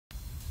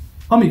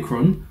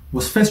Omicron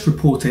was first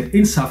reported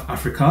in South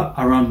Africa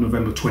around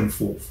November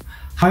 24th.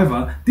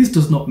 However, this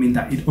does not mean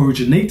that it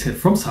originated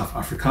from South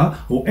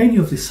Africa or any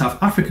of the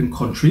South African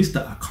countries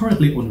that are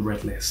currently on the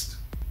red list.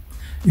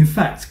 In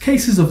fact,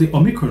 cases of the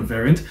Omicron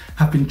variant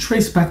have been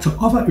traced back to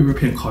other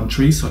European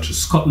countries such as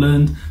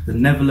Scotland, the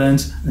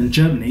Netherlands and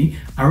Germany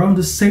around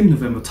the same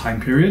November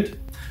time period,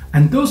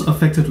 and those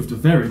affected with the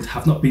variant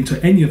have not been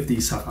to any of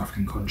these South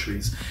African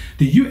countries.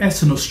 The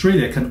US and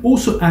Australia can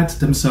also add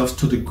themselves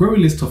to the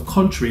growing list of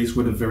countries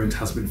where the variant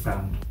has been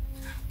found.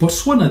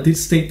 Botswana did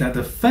state that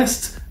they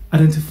first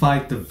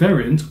identified the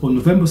variant on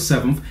November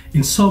 7th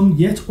in some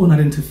yet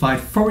unidentified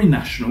foreign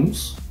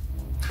nationals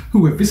who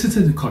were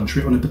visiting the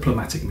country on a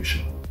diplomatic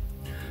mission.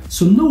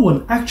 So no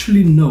one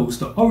actually knows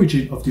the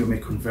origin of the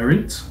Omicron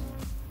variant,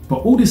 but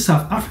all the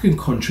South African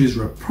countries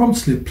were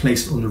promptly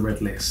placed on the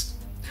red list,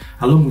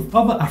 along with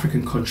other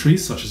African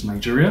countries such as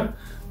Nigeria,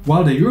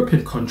 while the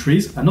European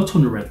countries are not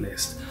on the red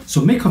list,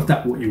 so make of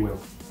that what you will.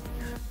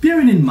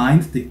 Bearing in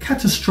mind the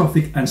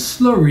catastrophic and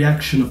slow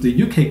reaction of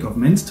the UK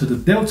government to the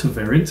Delta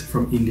variant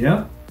from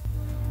India,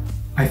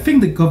 I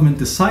think the government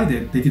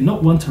decided they did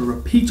not want a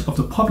repeat of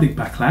the public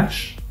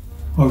backlash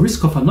or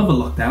risk of another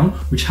lockdown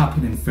which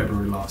happened in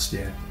February last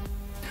year.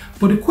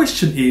 But the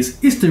question is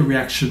the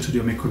reaction to the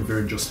Omicron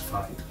variant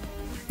justified?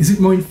 Is it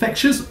more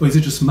infectious or is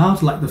it just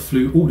mild like the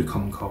flu or the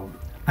common cold?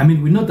 I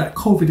mean, we know that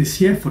COVID is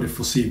here for the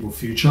foreseeable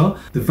future.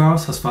 The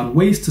virus has found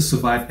ways to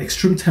survive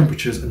extreme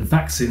temperatures and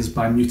vaccines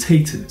by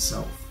mutating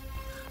itself.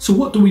 So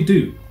what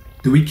do?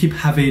 Do we keep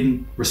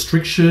having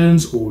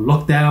restrictions or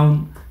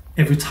lockdown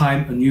every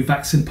time a new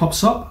vaccine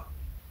pops up?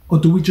 Or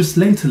do we just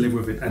learn to live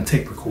with it and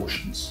take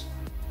precautions?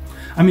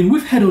 I mean,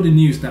 we've heard all the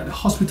news that the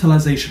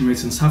hospitalization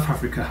rates in South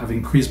Africa have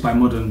increased by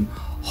more than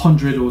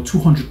 100 or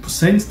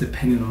 200%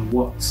 depending on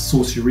what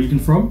source you're reading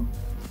from.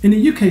 In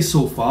the UK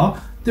so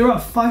far, there are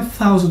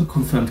 5,000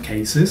 confirmed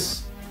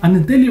cases, and the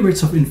daily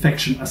rates of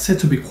infection are said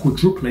to be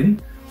quadrupling,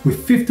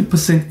 with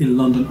 50% in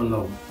London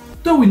alone.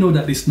 Though we know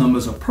that these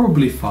numbers are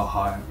probably far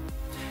higher.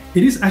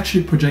 It is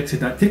actually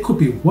projected that there could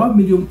be 1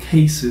 million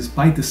cases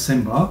by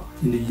December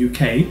in the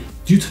UK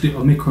due to the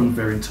Omicron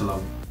variant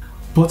alone.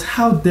 But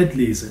how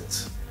deadly is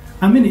it?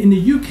 I mean, in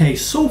the UK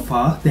so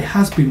far there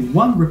has been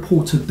one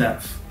reported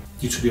death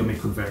due to the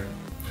Omicron variant,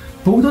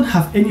 but we don't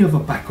have any other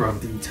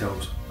background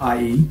details,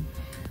 i.e.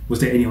 was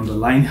there any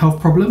underlying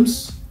health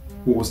problems?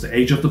 What was the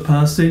age of the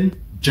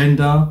person?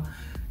 Gender?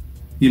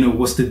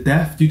 Was the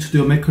death due to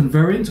the Omicron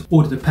variant,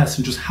 or did the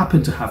person just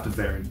happen to have the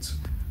variant?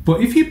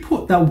 But if you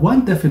put that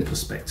one death in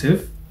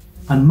perspective,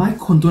 and my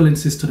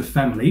condolences to the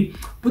family,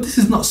 but this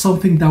is not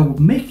something that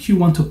will make you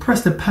want to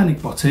press the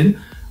panic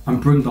button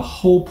and bring the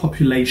whole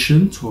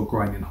population to a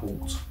grinding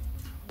halt.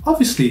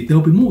 Obviously,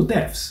 there'll be more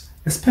deaths,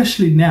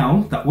 especially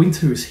now that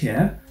winter is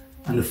here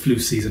and the flu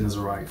season has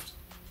arrived.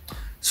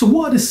 So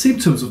what are the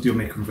symptoms of the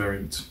Omicron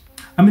variant?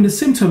 I mean, the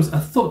symptoms are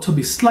thought to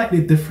be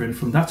slightly different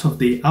from that of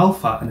the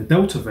Alpha and the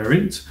Delta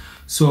variant.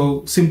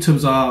 So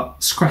symptoms are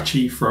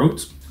scratchy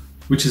throat,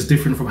 which is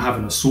different from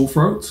having a sore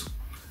throat,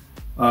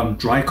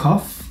 dry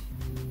cough,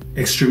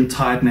 extreme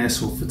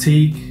tiredness or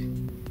fatigue,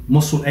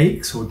 muscle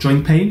aches or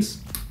joint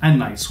pains, and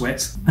night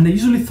sweats, and they're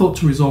usually thought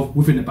to resolve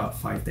within about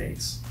 5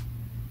 days.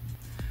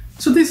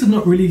 So these are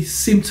not really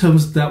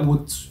symptoms that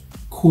would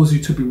cause you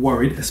to be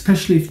worried,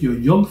 especially if you're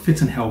young,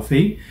 fit and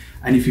healthy,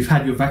 and if you've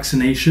had your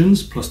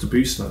vaccinations plus the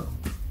booster,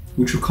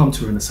 which we'll come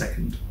to in a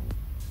second.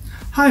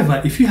 However,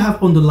 if you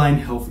have underlying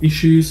health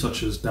issues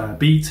such as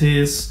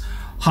diabetes,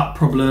 heart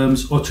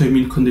problems,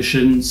 autoimmune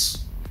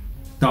conditions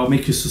that will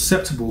make you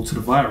susceptible to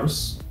the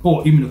virus,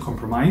 or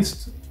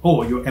immunocompromised,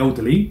 or you're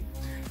elderly,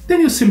 then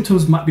your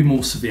symptoms might be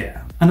more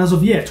severe. And as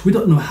of yet, we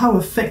don't know how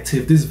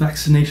effective these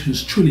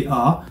vaccinations truly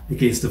are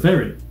against the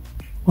variant.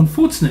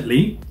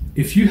 Unfortunately,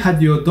 if you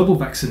had your double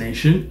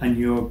vaccination and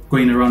you're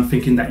going around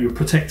thinking that you're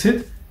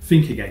protected,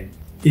 think again.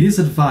 It is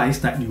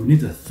advised that you will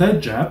need a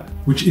third jab,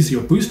 which is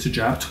your booster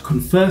jab, to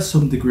confer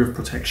some degree of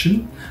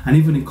protection. And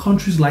even in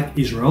countries like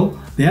Israel,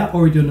 they are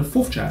already on the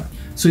fourth jab.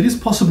 So it is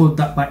possible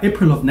that by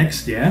April of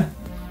next year,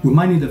 we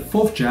might need a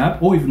fourth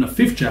jab or even a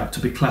fifth jab to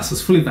be classed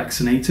as fully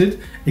vaccinated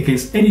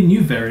against any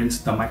new variants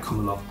that might come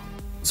along.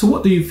 So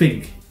what do you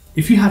think?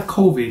 If you had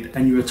COVID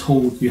and you were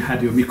told you had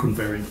the Omicron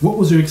variant, what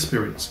was your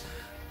experience?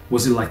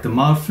 Was it like the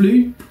mild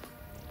flu?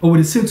 Or were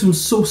the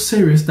symptoms so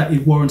serious that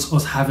it warrants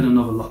us having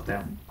another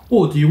lockdown?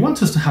 Or do you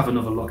want us to have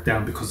another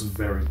lockdown because of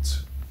the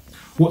variant?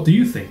 What do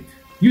you think?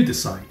 You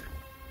decide.